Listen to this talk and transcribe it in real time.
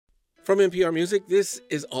From NPR Music, this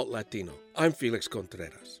is Alt Latino. I'm Felix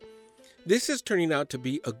Contreras. This is turning out to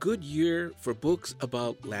be a good year for books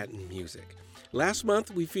about Latin music. Last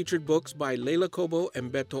month, we featured books by Leila Cobo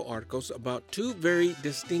and Beto Arcos about two very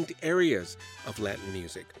distinct areas of Latin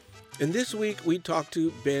music. And this week, we talked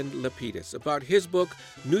to Ben Lapidus about his book,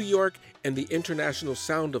 New York and the International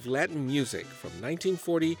Sound of Latin Music from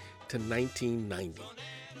 1940 to 1990.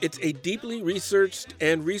 It's a deeply researched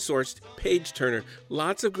and resourced page-turner.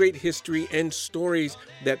 Lots of great history and stories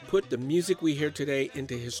that put the music we hear today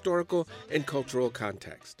into historical and cultural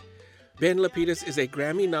context. Ben Lapidus is a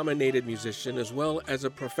Grammy-nominated musician as well as a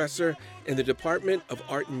professor in the Department of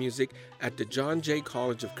Art and Music at the John Jay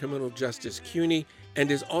College of Criminal Justice, CUNY, and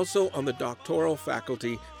is also on the doctoral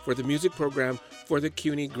faculty for the music program for the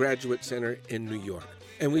CUNY Graduate Center in New York.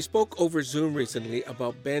 And we spoke over Zoom recently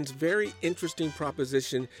about Ben's very interesting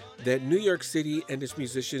proposition that New York City and its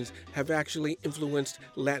musicians have actually influenced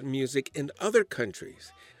Latin music in other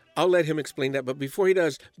countries. I'll let him explain that, but before he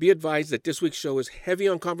does, be advised that this week's show is heavy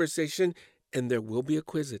on conversation and there will be a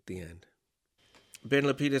quiz at the end. Ben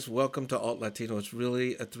Lapidus, welcome to Alt Latino. It's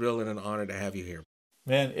really a thrill and an honor to have you here.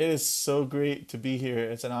 Man, it is so great to be here.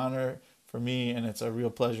 It's an honor for me and it's a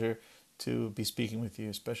real pleasure to be speaking with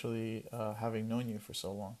you, especially having known you for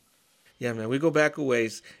so long. Yeah, man, we go back a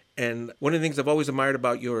ways. And one of the things I've always admired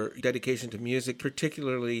about your dedication to music,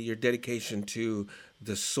 particularly your dedication to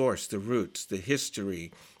the source, the roots, the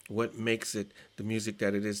history, what makes it the music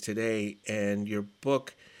that it is today. And your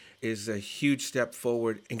book is a huge step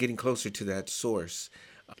forward in getting closer to that source.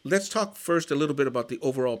 Let's talk first a little bit about the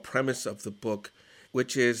overall premise of the book,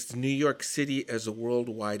 which is New York City as a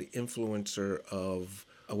worldwide influencer of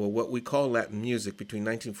what we call Latin music between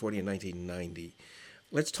 1940 and 1990.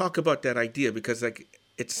 Let's talk about that idea because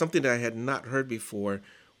it's something that I had not heard before,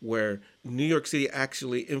 where New York City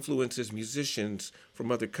actually influences musicians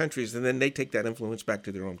from other countries, and then they take that influence back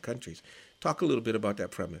to their own countries. Talk a little bit about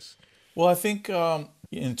that premise. Well, I think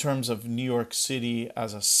in terms of New York City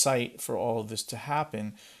as a site for all of this to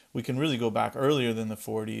happen, we can really go back earlier than the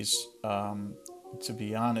 40s, to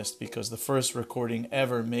be honest, because the first recording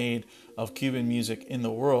ever made of Cuban music in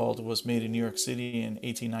the world was made in New York City in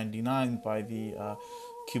 1899 by the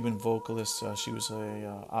Cuban vocalist. She was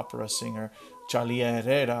a opera singer, Chalia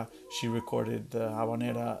Herrera. She recorded the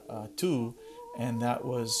Habanera 2, and that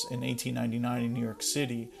was in 1899 in New York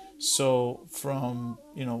City. So from,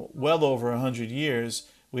 well over 100 years,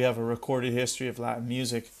 we have a recorded history of Latin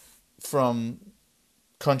music from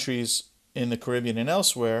countries in the Caribbean and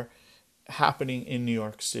elsewhere happening in New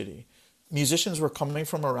York City. Musicians were coming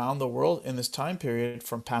from around the world in this time period,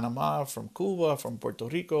 from Panama, from Cuba, from Puerto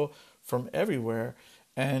Rico, from everywhere.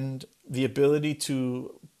 And the ability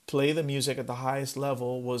to play the music at the highest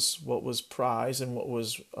level was what was prized and what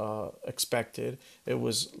was expected. It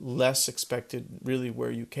was less expected really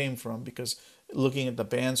where you came from, because looking at the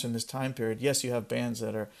bands from this time period, yes, you have bands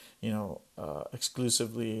that are,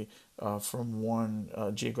 exclusively from one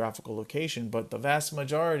geographical location, but the vast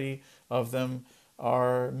majority of them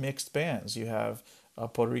are mixed bands. You have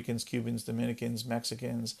Puerto Ricans, Cubans, Dominicans,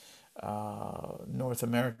 Mexicans, North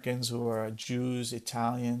Americans who are Jews,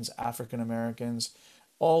 Italians, African Americans,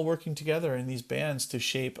 all working together in these bands to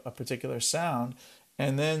shape a particular sound.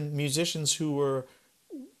 And then musicians who were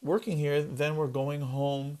working here then were going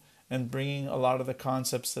home and bringing a lot of the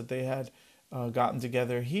concepts that they had gotten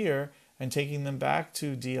together here and taking them back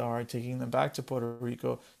to DR, taking them back to Puerto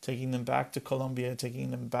Rico, taking them back to Colombia,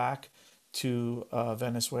 taking them back to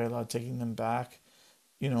Venezuela, taking them back,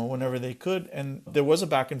 whenever they could. And there was a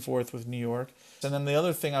back and forth with New York. And then the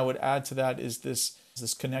other thing I would add to that is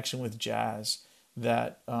this connection with jazz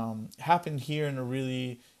that happened here in a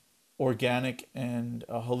really organic and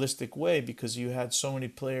holistic way, because you had so many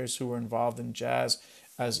players who were involved in jazz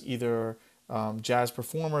as either jazz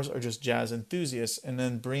performers or just jazz enthusiasts, and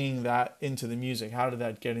then bringing that into the music. How did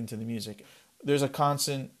that get into the music? There's a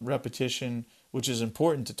constant repetition, which is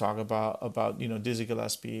important to talk about Dizzy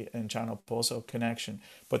Gillespie and Chano Pozo connection.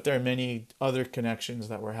 But there are many other connections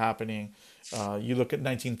that were happening. You look at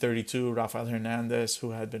 1932, Rafael Hernandez,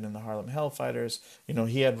 who had been in the Harlem Hellfighters,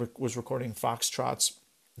 he was recording foxtrots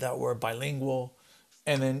that were bilingual.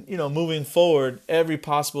 And then, moving forward, every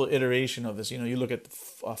possible iteration of this, you look at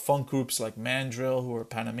funk groups like Mandrill, who are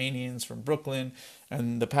Panamanians from Brooklyn,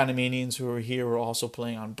 and the Panamanians who were here were also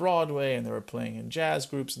playing on Broadway, and they were playing in jazz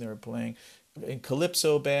groups, and they were playing in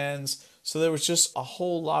calypso bands. So there was just a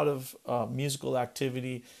whole lot of musical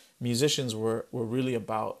activity. Musicians were really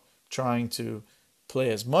about trying to play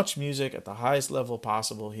as much music at the highest level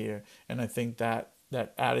possible here. And I think that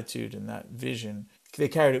attitude and that vision, they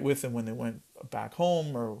carried it with them when they went back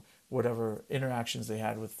home or whatever interactions they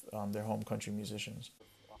had with their home country musicians.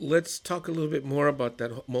 Let's talk a little bit more about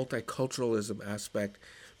that multiculturalism aspect,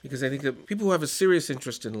 because I think that people who have a serious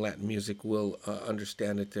interest in Latin music will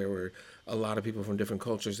understand that there were a lot of people from different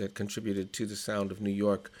cultures that contributed to the sound of New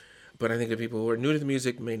York. But I think that people who are new to the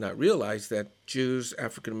music may not realize that Jews,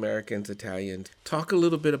 African Americans, Italians. Talk a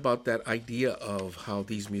little bit about that idea of how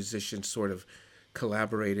these musicians sort of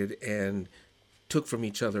collaborated and took from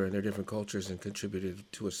each other in their different cultures and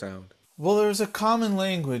contributed to a sound. Well, there's a common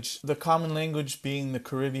language, the common language being the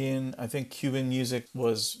Caribbean. I think Cuban music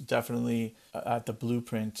was definitely at the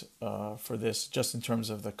blueprint for this, just in terms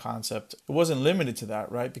of the concept. It wasn't limited to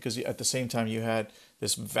that, right? Because at the same time, you had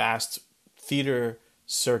this vast theater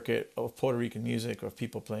circuit of Puerto Rican music, of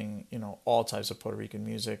people playing, all types of Puerto Rican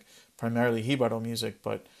music, primarily Jibaro music,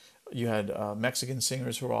 but you had Mexican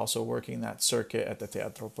singers who were also working that circuit at the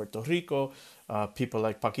Teatro Puerto Rico. People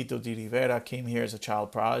like Paquito de Rivera came here as a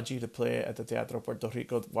child prodigy to play at the Teatro Puerto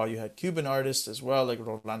Rico, while you had Cuban artists as well, like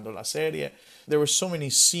Rolando La Serie. There were so many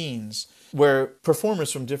scenes where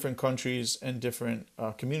performers from different countries and different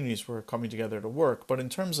communities were coming together to work. But in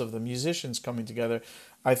terms of the musicians coming together,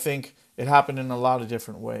 I think it happened in a lot of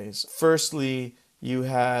different ways. Firstly, you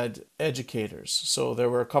had educators. So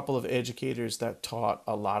there were a couple of educators that taught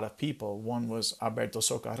a lot of people. One was Alberto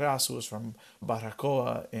Socarrás, who was from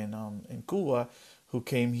Baracoa in Cuba, who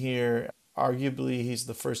came here. Arguably, he's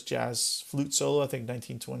the first jazz flute solo, I think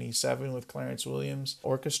 1927, with Clarence Williams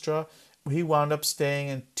Orchestra. He wound up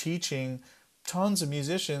staying and teaching tons of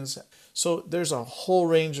musicians. So there's a whole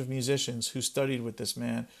range of musicians who studied with this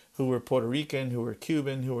man, who were Puerto Rican, who were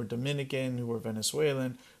Cuban, who were Dominican, who were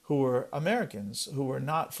Venezuelan, who were Americans, who were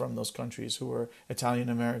not from those countries, who were Italian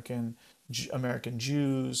American, American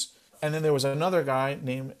Jews. And then there was another guy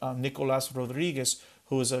named Nicolas Rodriguez,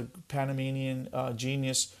 who was a Panamanian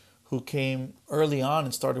genius who came early on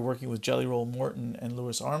and started working with Jelly Roll Morton and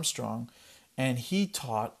Louis Armstrong. And he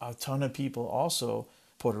taught a ton of people also,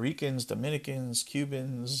 Puerto Ricans, Dominicans,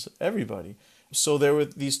 Cubans, everybody. So there were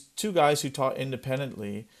these two guys who taught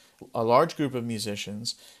independently, a large group of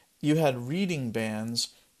musicians. You had reading bands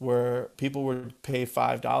where people would pay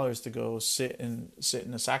 $5 to go sit in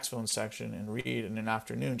a saxophone section and read in an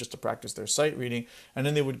afternoon just to practice their sight reading, and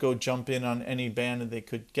then they would go jump in on any band that they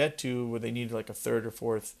could get to where they needed like a third or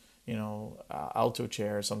fourth, alto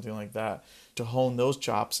chair or something like that to hone those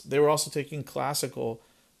chops. They were also taking classical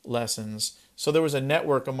lessons. So there was a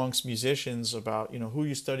network amongst musicians about, who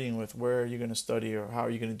you're studying with, where are you going to study, or how are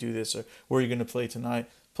you going to do this, or where are you going to play tonight,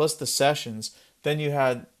 plus the sessions. Then you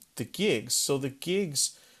had the gigs. So the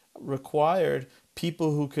gigs required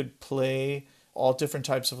people who could play all different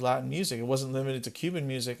types of Latin music. It wasn't limited to Cuban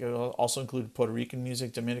music. It also included Puerto Rican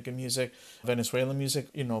music, Dominican music, Venezuelan music,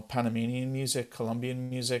 Panamanian music, Colombian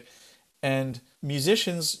music. And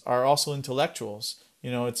musicians are also intellectuals.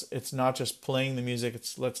 It's not just playing the music.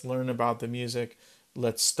 It's let's learn about the music,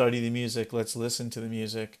 let's study the music, let's listen to the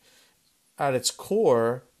music. At its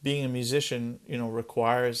core, being a musician,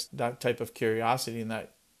 requires that type of curiosity and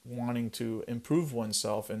that wanting to improve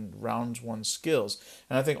oneself and round one's skills.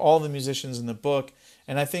 And I think all the musicians in the book,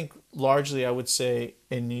 and I think largely I would say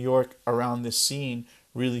in New York around this scene,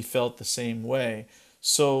 really felt the same way.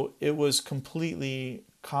 So it was completely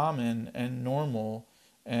common and normal,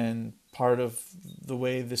 and part of the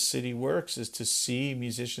way the city works is to see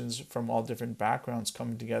musicians from all different backgrounds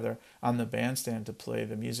coming together on the bandstand to play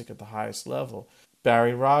the music at the highest level.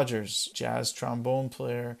 Barry Rogers, jazz trombone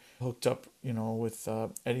player, hooked up, with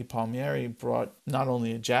Eddie Palmieri, brought not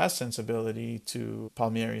only a jazz sensibility to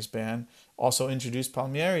Palmieri's band, also introduced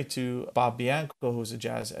Palmieri to Bob Bianco, who's a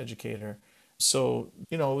jazz educator. So,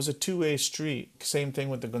 it was a two-way street. Same thing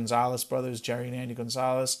with the Gonzalez brothers, Jerry and Andy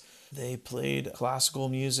Gonzalez. They played classical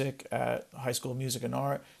music at High School of Music and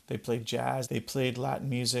Art. They played jazz. They played Latin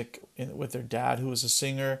music with their dad, who was a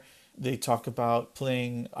singer. They talk about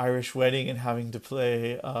playing Irish Wedding and having to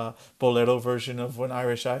play a bolero version of When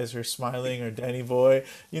Irish Eyes Are Smiling or Danny Boy.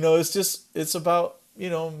 It's about,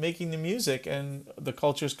 making the music and the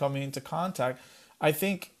cultures coming into contact. I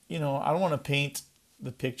think, I don't want to paint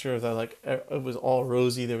the picture of that like it was all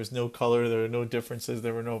rosy, there was no color, there were no differences,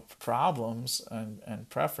 there were no problems and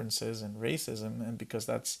preferences and racism, and because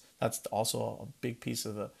that's also a big piece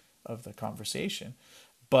of the conversation.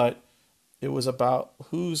 But it was about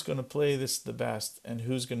who's going to play this the best and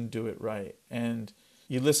who's going to do it right. And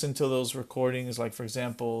you listen to those recordings, like for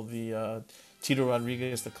example the Tito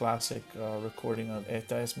Rodriguez, the classic recording of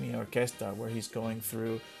Esta es mi orquesta, where he's going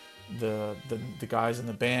through the guys in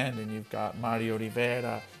the band, and you've got Mario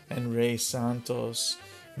Rivera and Ray Santos,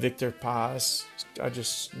 Victor Paz. I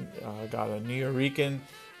just got a New Rican,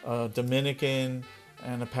 Dominican,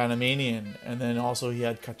 and a Panamanian, and then also he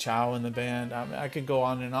had Cachao in the band. I mean, I could go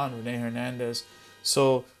on and on. Rene Hernandez.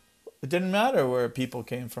 So it didn't matter where people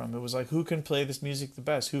came from. It was like, who can play this music the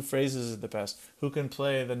best? Who phrases it the best? Who can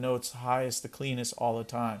play the notes highest, the cleanest all the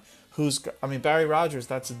time? I mean, Barry Rogers,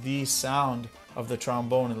 that's the sound of the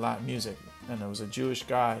trombone in Latin music. And it was a Jewish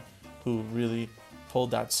guy who really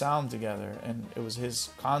pulled that sound together, and it was his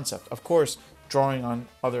concept. Of course, drawing on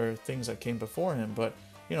other things that came before him, but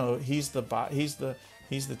you know, he's the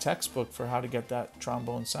textbook for how to get that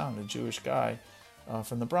trombone sound. A Jewish guy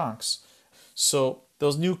from the Bronx. So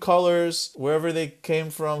those new colors, wherever they came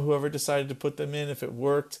from, whoever decided to put them in, if it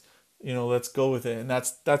worked, you know, let's go with it. And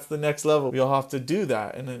that's the next level. We all have to do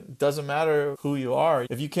that. And it doesn't matter who you are.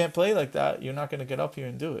 If you can't play like that, you're not going to get up here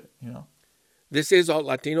and do it, you know. This is Alt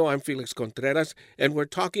Latino. I'm Felix Contreras, and we're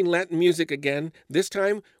talking Latin music again, this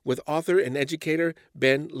time with author and educator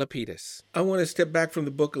Ben Lapidus. I want to step back from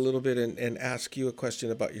the book a little bit and ask you a question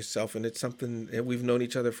about yourself. And it's something that we've known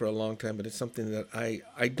each other for a long time, but it's something that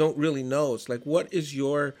I don't really know. It's like, what is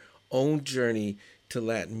your own journey to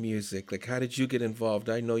Latin music? Like, how did you get involved?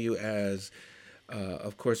 I know you as,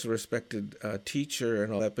 of course, a respected teacher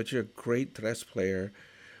and all that, but you're a great tres player.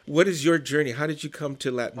 What is your journey? How did you come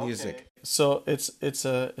to Latin music? So it's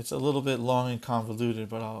a little bit long and convoluted,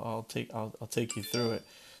 but I'll take you through it.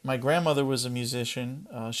 My grandmother was a musician.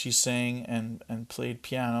 She sang and played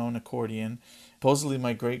piano and accordion. Supposedly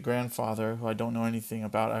my great grandfather, who I don't know anything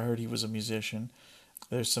about, I heard he was a musician.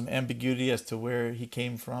 There's some ambiguity as to where he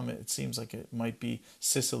came from. It seems like it might be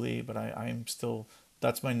Sicily, but I'm still,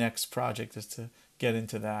 that's my next project, is to get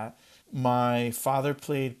into that. My father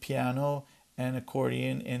played piano and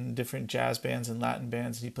accordion in different jazz bands and Latin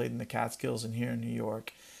bands. He played in the Catskills and here in New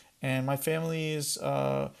York. And my family is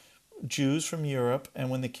Jews from Europe. And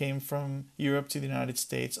when they came from Europe to the United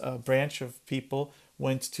States, a branch of people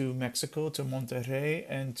went to Mexico, to Monterrey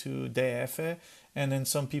and to DF. And then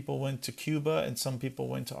some people went to Cuba and some people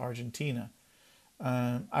went to Argentina.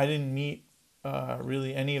 I didn't meet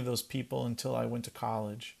really any of those people until I went to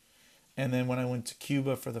college. And then when I went to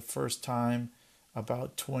Cuba for the first time,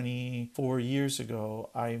 about 24 years ago,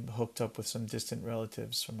 I hooked up with some distant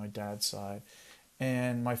relatives from my dad's side.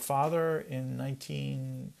 And my father in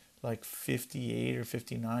 1958 or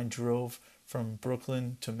 59 drove from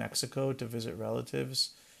Brooklyn to Mexico to visit relatives.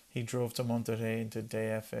 He drove to Monterrey and to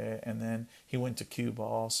DF, and then he went to Cuba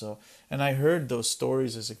also. And I heard those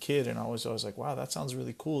stories as a kid, and I was like, wow, that sounds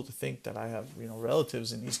really cool to think that I have, you know,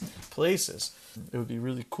 relatives in these places. It would be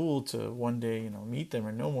really cool to one day, you know, meet them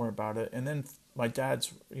or know more about it. And then my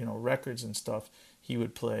dad's, you know, records and stuff, he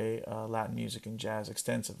would play Latin music and jazz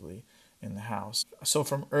extensively in the house. So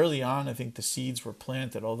from early on, I think the seeds were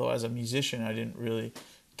planted, although as a musician, I didn't really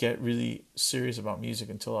get really serious about music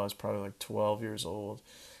until I was probably like 12 years old.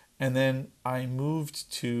 And then I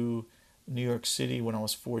moved to New York City when I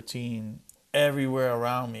was 14. Everywhere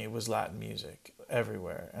around me was Latin music,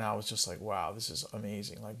 everywhere. And I was just like, wow, this is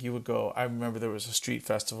amazing. Like, you would go, I remember there was a street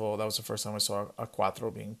festival. That was the first time I saw a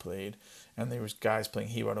cuatro being played. And there was guys playing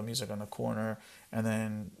Jibaro music on the corner. And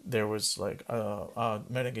then there was like a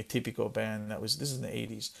Merengue Típico band this is in the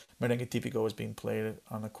 80s. Merengue Típico was being played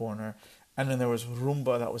on the corner. And then there was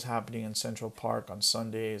rumba that was happening in Central Park on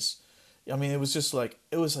Sundays. I mean, it was like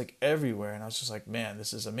everywhere. And I was just like, man,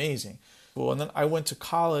 this is amazing. Well, and then I went to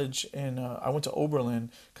college and I went to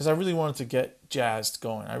Oberlin because I really wanted to get jazz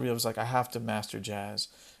going. I really was like, I have to master jazz.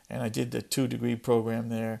 And I did the 2-degree program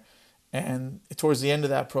there. And towards the end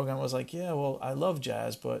of that program, I was like, yeah, well, I love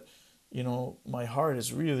jazz, but, you know, my heart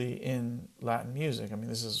is really in Latin music. I mean,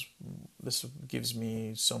 this gives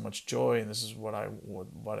me so much joy, and this is what I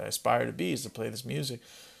aspire to be, is to play this music.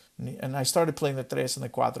 And I started playing the tres and the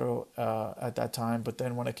cuatro at that time. But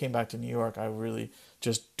then when I came back to New York, I really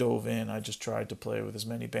just dove in. I just tried to play with as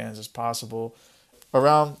many bands as possible.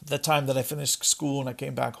 Around the time that I finished school and I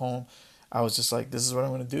came back home, I was just like, this is what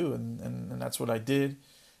I'm going to do. And that's what I did.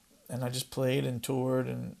 And I just played and toured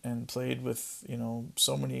and played with, you know,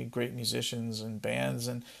 so many great musicians and bands.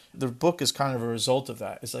 And the book is kind of a result of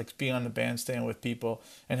that. It's like being on the bandstand with people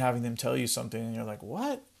and having them tell you something and you're like,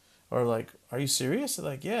 what? Or like, are you serious? They're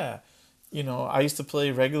like, yeah. You know, I used to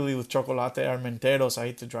play regularly with Chocolate Armenteros. I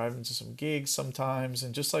used to drive into some gigs sometimes.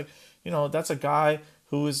 And just like, you know, that's a guy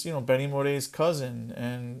who was, you know, Benny Morey's cousin.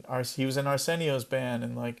 And he was in Arsenio's band.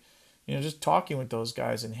 And like, you know, just talking with those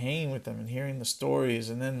guys and hanging with them and hearing the stories.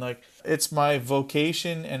 And then like, it's my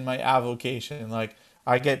vocation and my avocation. Like,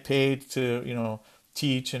 I get paid to, you know,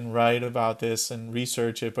 teach and write about this and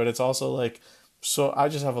research it. But it's also like, so I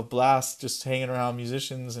just have a blast just hanging around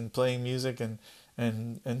musicians and playing music and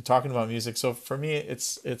and talking about music. So for me,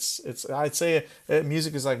 it's I'd say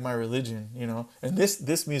music is like my religion, you know, and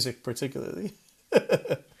this music particularly.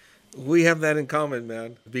 We have that in common,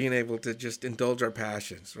 man. Being able to just indulge our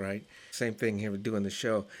passions, right? Same thing here with doing the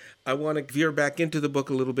show. I want to veer back into the book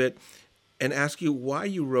a little bit and ask you why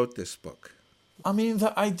you wrote this book. I mean,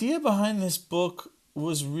 the idea behind this book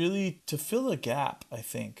was really to fill a gap, I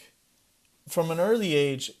think. From an early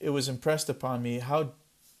age, it was impressed upon me how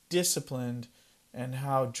disciplined and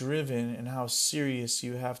how driven and how serious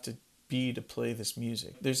you have to be to play this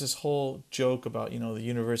music. There's this whole joke about, you know, the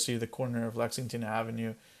University of the corner of Lexington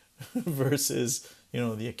Avenue versus, you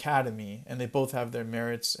know, the academy, and they both have their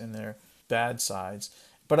merits and their bad sides.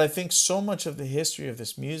 But I think so much of the history of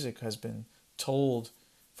this music has been told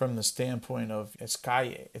from the standpoint of it's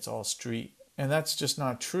calle, it's all street. And that's just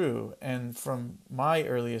not true. And from my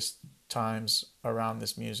earliest times around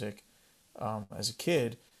this music, as a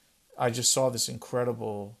kid, I just saw this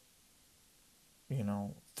incredible, you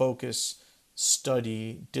know, focus,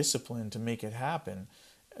 study, discipline to make it happen.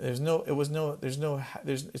 It's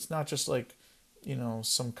not just like, you know,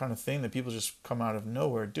 some kind of thing that people just come out of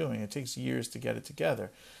nowhere doing. It takes years to get it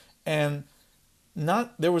together. And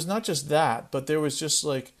there was not just that, but there was just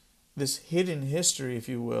like this hidden history, if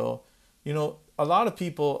you will. You know, a lot of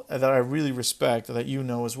people that I really respect, that you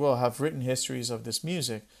know as well, have written histories of this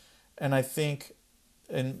music. And I think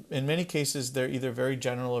in many cases they're either very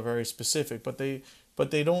general or very specific, but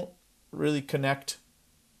they don't really connect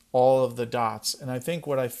all of the dots. And I think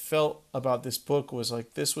what I felt about this book was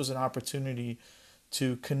like this was an opportunity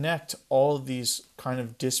to connect all of these kind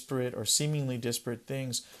of disparate or seemingly disparate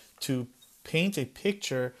things to paint a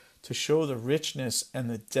picture to show the richness and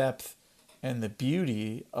the depth and the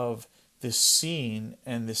beauty of this scene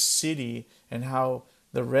and this city, and how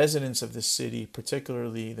the residents of this city,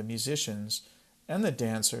 particularly the musicians and the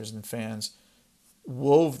dancers and fans,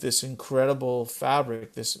 wove this incredible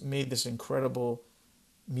fabric, made this incredible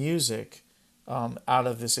music out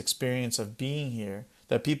of this experience of being here,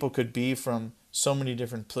 that people could be from so many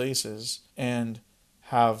different places and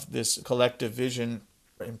have this collective vision,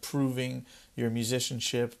 improving your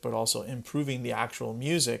musicianship, but also improving the actual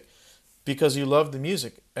music because you love the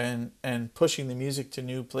music and pushing the music to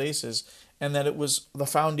new places, and that it was the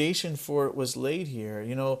foundation for it was laid here.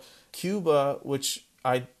 You know, Cuba, which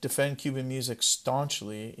I defend Cuban music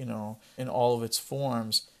staunchly, you know, in all of its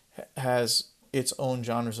forms, has its own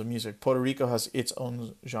genres of music. Puerto Rico has its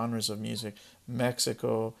own genres of music.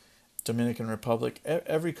 Mexico, Dominican Republic,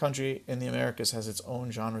 every country in the Americas has its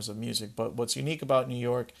own genres of music. But what's unique about New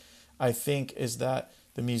York, I think, is that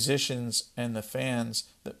the musicians and the fans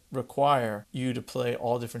that require you to play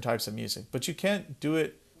all different types of music. But you can't do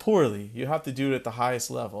it poorly. You have to do it at the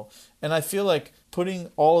highest level. And I feel like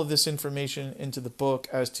putting all of this information into the book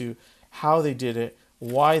as to how they did it,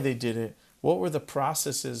 why they did it, what were the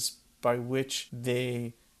processes by which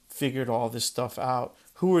they figured all this stuff out,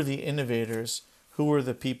 who were the innovators, who were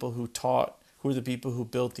the people who taught, who were the people who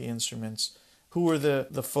built the instruments, who were the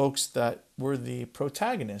folks that were the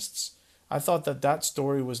protagonists. I thought that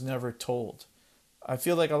story was never told. I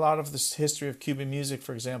feel like a lot of this history of Cuban music,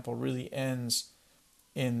 for example, really ends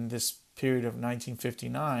in this period of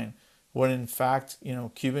 1959, when in fact, you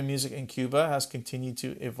know, Cuban music in Cuba has continued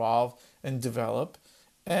to evolve and develop,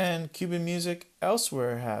 and Cuban music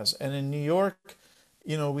elsewhere has. And in New York,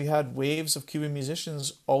 you know, we had waves of Cuban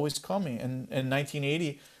musicians always coming. And in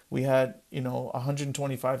 1980, we had, you know,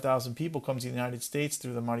 125,000 people come to the United States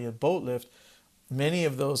through the Maria boat lift. Many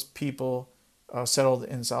of those people settled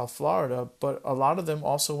in South Florida, but a lot of them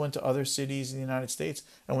also went to other cities in the United States.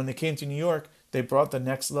 And when they came to New York, they brought the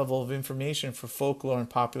next level of information for folklore and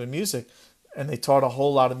popular music. And they taught a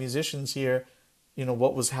whole lot of musicians here, you know,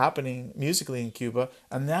 what was happening musically in Cuba.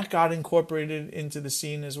 And that got incorporated into the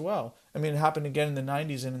scene as well. I mean, it happened again in the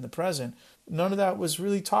 90s and in the present. None of that was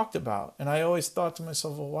really talked about. And I always thought to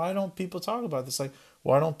myself, well, why don't people talk about this? Like,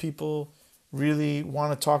 why don't people really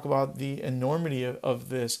want to talk about the enormity of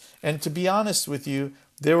this? And to be honest with you,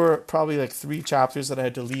 there were probably like 3 chapters that I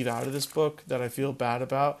had to leave out of this book that I feel bad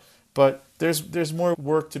about. But there's more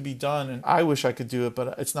work to be done, and I wish I could do it,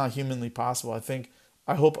 but it's not humanly possible.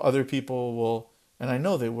 I hope other people will, and I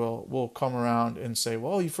know they will come around and say,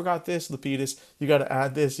 well, you forgot this, Lapidus. You got to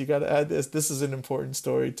add this. You got to add this. This is an important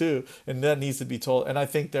story too, and that needs to be told. And I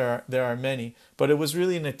think there are many. But it was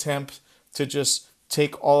really an attempt to just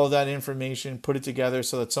take all of that information, put it together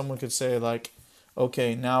so that someone could say, like,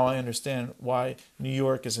 okay, now I understand why New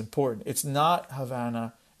York is important. It's not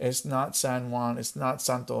Havana. It's not San Juan. It's not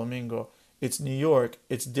Santo Domingo. It's New York.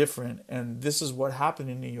 It's different. And this is what happened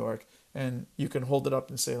in New York. And you can hold it up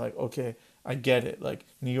and say, like, okay, I get it. Like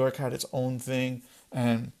New York had its own thing,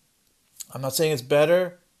 and I'm not saying it's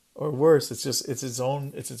better or worse. It's just it's its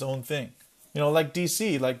own thing. Like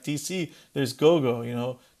DC, there's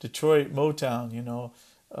go-go. Detroit, Motown.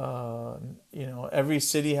 Every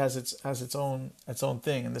city has its own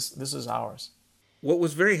thing, and this is ours. What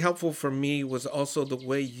was very helpful for me was also the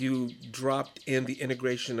way you dropped in the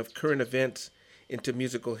integration of current events into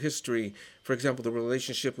musical history. For example, the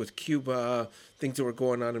relationship with Cuba, things that were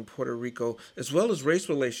going on in Puerto Rico, as well as race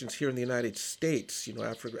relations here in the United States.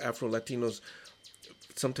 Afro Latinos,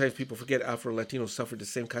 sometimes people forget Afro Latinos suffered the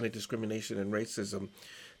same kind of discrimination and racism.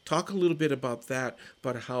 Talk a little bit about that,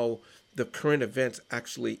 about how the current events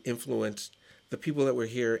actually influenced the people that were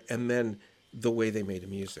here and then the way they made the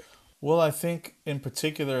music. Well, I think in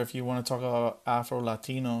particular, if you want to talk about Afro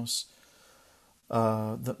Latinos,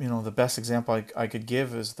 the best example I could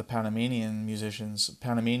give is the Panamanian musicians.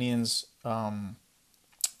 Panamanians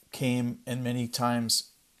came, and many times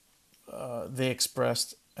they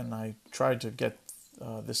expressed, and I tried to get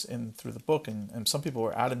this in through the book, and some people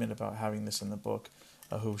were adamant about having this in the book,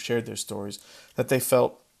 who shared their stories, that they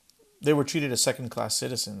felt they were treated as second class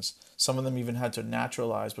citizens. Some of them even had to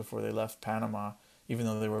naturalize before they left Panama, even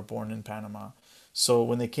though they were born in Panama. So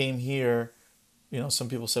when they came here, some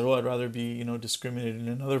people said, "Oh, I'd rather be, discriminated in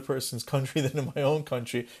another person's country than in my own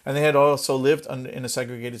country." And they had also lived in a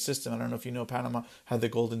segregated system. I don't know if you know, Panama had the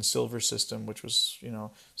gold and silver system, which was,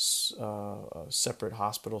 separate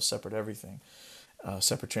hospitals, separate everything,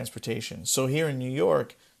 separate transportation. So here in New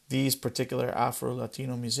York, these particular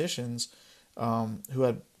Afro-Latino musicians, who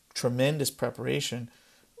had tremendous preparation,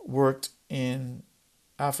 worked in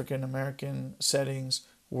African American settings,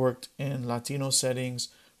 worked in Latino settings,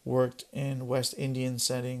 worked in West Indian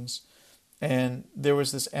settings. And there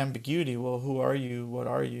was this ambiguity. Well, who are you? What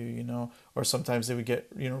are you? Or sometimes they would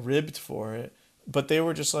get, ribbed for it. But they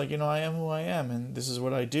were just like, I am who I am, and this is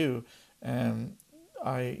what I do. And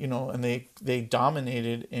and they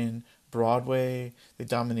dominated in Broadway, they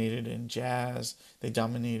dominated in jazz, they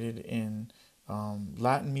dominated in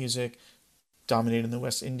Latin music, dominated in the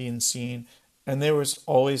West Indian scene. And there was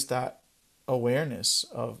always that awareness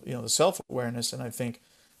of, the self-awareness, and I think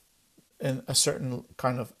and a certain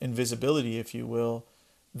kind of invisibility, if you will,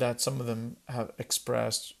 that some of them have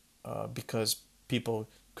expressed because people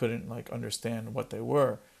couldn't understand what they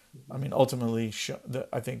were. I mean, ultimately,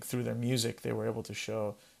 I think through their music they were able to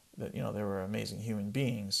show that they were amazing human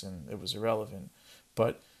beings, and it was irrelevant.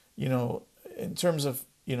 But in terms of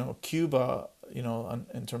Cuba,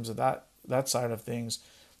 in terms of that side of things,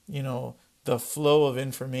 the flow of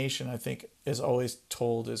information, I think, is always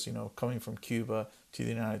told as coming from Cuba to the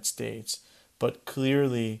United States. But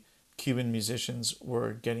clearly, Cuban musicians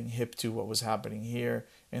were getting hip to what was happening here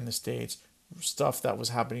in the States. Stuff that was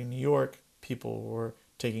happening in New York, people were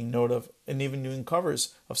taking note of, and even doing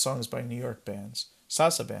covers of songs by New York bands,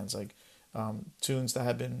 salsa bands, like tunes that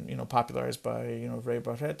had been popularized by Ray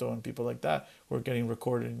Barreto and people like that were getting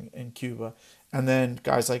recorded in Cuba. And then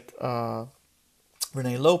guys like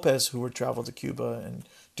Rene Lopez, who would travel to Cuba and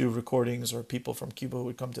do recordings, or people from Cuba who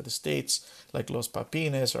would come to the States, like Los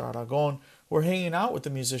Papines or Aragon, were hanging out with the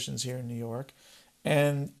musicians here in New York.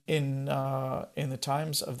 And in the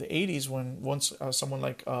times of the 80s, when once someone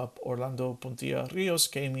like Orlando Puntilla Rios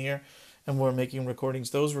came here and were making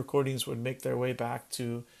recordings, those recordings would make their way back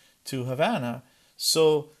to Havana.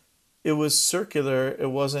 So it was circular.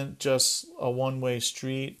 It wasn't just a one-way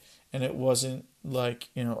street, and it wasn't like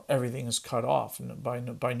everything is cut off. And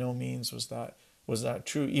by no means was that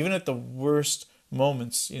true. Even at the worst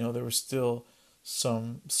moments, there was still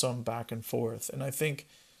some back and forth. And I think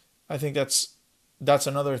that's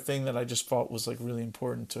another thing that I just thought was really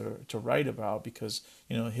important to write about, because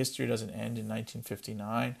history doesn't end in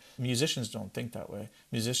 1959. Musicians don't think that way.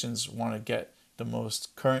 Musicians want to get the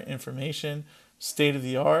most current information, state of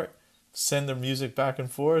the art, send their music back and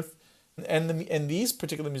forth. And these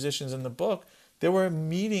particular musicians in the book, they were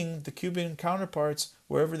meeting the Cuban counterparts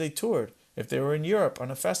wherever they toured. If they were in Europe on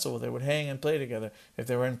a festival, they would hang and play together. If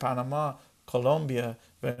they were in Panama, Colombia,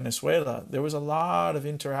 Venezuela, there was a lot of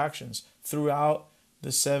interactions throughout the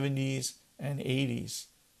 70s and 80s,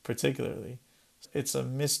 particularly. It's a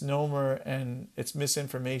misnomer and it's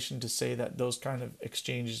misinformation to say that those kind of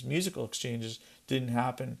exchanges, musical exchanges, didn't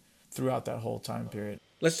happen throughout that whole time period.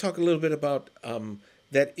 Let's talk a little bit about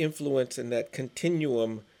that influence and that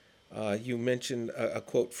continuum. You mentioned a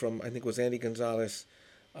quote from, I think it was Andy Gonzalez,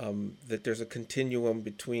 that there's a continuum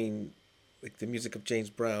between the music of James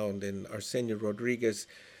Brown and Arsenio Rodriguez.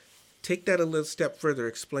 Take that a little step further.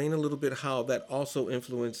 Explain a little bit how that also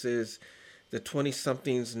influences the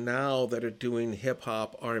 20-somethings now that are doing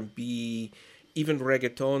hip-hop, R&B, even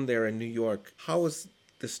reggaeton there in New York. How is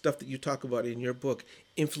the stuff that you talk about in your book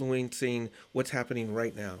influencing what's happening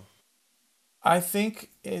right now? I think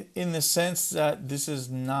in the sense that this is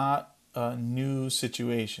not a new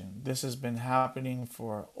situation. This has been happening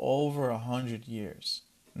for over 100 years.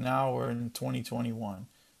 Now we're in 2021.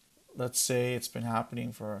 Let's say it's been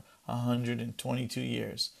happening for 122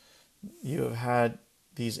 years. You have had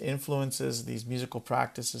these influences, these musical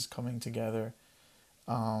practices coming together.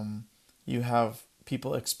 You have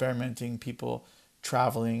people experimenting, people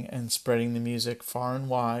traveling and spreading the music far and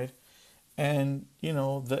wide. And,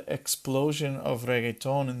 the explosion of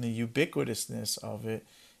reggaeton and the ubiquitousness of it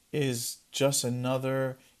is just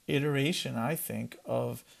another iteration, I think,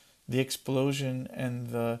 of the explosion and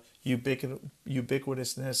the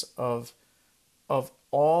ubiquitousness of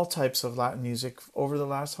all types of Latin music over the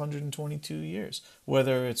last 122 years,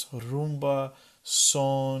 whether it's rumba,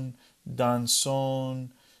 son, danzón.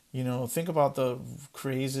 Think about the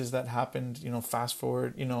crazes that happened, fast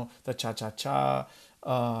forward, the cha-cha-cha,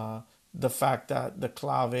 the fact that the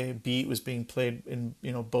clave beat was being played in,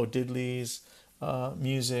 Bo Diddley's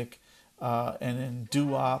music, and in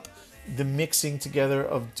doo-wop, the mixing together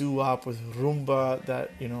of doo-wop with rumba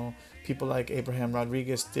that, people like Abraham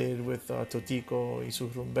Rodriguez did with Totico y sus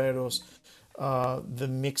rumberos, the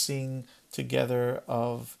mixing together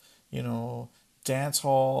of, dance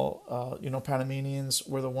hall. Panamanians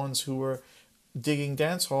were the ones who were digging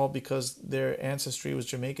dance hall because their ancestry was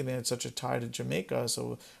Jamaican. They had such a tie to Jamaica.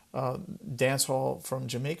 So dance hall from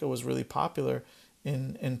Jamaica was really popular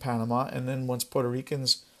in Panama. And then once Puerto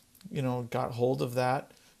Ricans, got hold of that,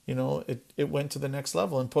 it went to the next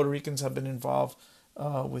level. And Puerto Ricans have been involved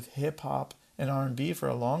with hip hop and R&B for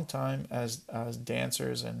a long time as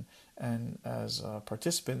dancers and as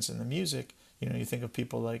participants in the music. You think of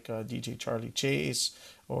people like DJ Charlie Chase,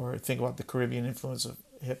 or think about the Caribbean influence of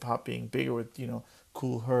hip hop being bigger with,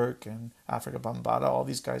 Kool Herc and Africa Bambaataa. All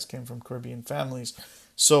these guys came from Caribbean families.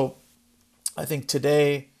 So I think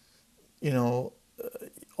today,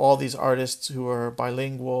 all these artists who are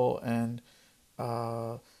bilingual and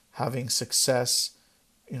having success,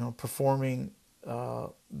 performing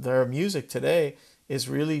their music today is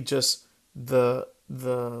really just the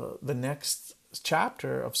next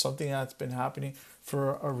chapter of something that's been happening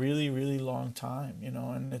for a really, really long time,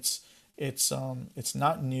 and it's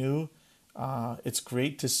not new. It's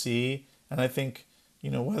great to see, and I think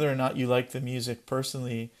whether or not you like the music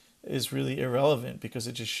personally is really irrelevant, because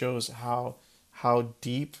it just shows how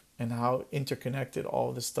deep and how interconnected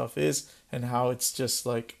all this stuff is, and how it's just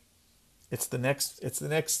like it's the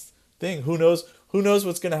next thing. Who knows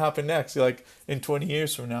what's going to happen next, like in 20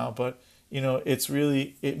 years from now, but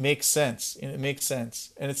it makes sense. It makes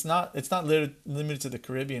sense. And it's not limited to the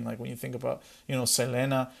Caribbean. Like when you think about,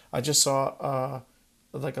 Selena, I just saw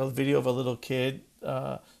like a video of a little kid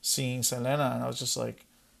singing Selena, and I was just like,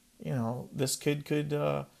 this kid could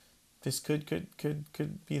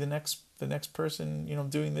be the next person,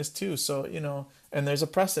 doing this too. So, and there's a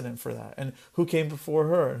precedent for that. And who came before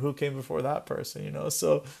her and who came before that person,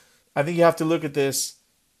 So I think you have to look at this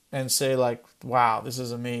and say like, wow, this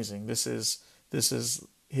is amazing. This is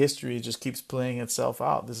history. It just keeps playing itself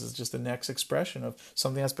out. This is just the next expression of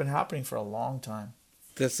something that's been happening for a long time.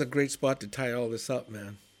 That's a great spot to tie all this up,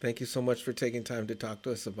 man. Thank you so much for taking time to talk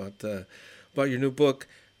to us about your new book.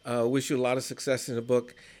 Wish you a lot of success in the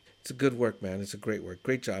book. It's a good work, man. It's a great work.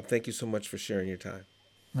 Great job. Thank you so much for sharing your time.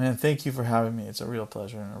 Man, thank you for having me. It's a real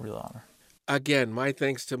pleasure and a real honor. Again, my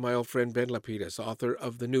thanks to my old friend Ben Lapidus, author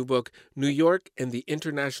of the new book, New York and the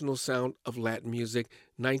International Sound of Latin Music,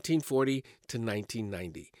 1940 to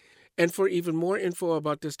 1990. And for even more info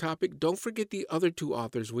about this topic, don't forget the other two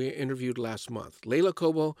authors we interviewed last month, Leila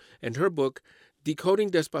Cobo and her book, Decoding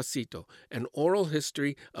Despacito, An Oral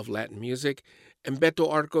History of Latin Music, and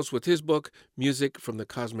Beto Arcos with his book, Music from the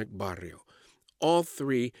Cosmic Barrio. All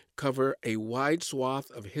three cover a wide swath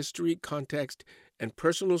of history, context, and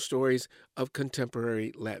personal stories of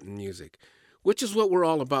contemporary Latin music, which is what we're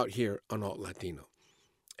all about here on Alt Latino.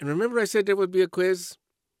 And remember I said there would be a quiz?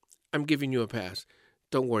 I'm giving you a pass.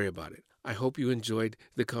 Don't worry about it. I hope you enjoyed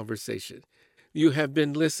the conversation. You have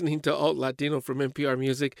been listening to Alt Latino from NPR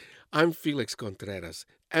Music. I'm Felix Contreras.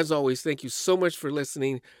 As always, thank you so much for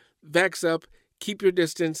listening. Vax up, keep your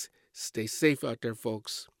distance, stay safe out there,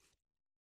 folks.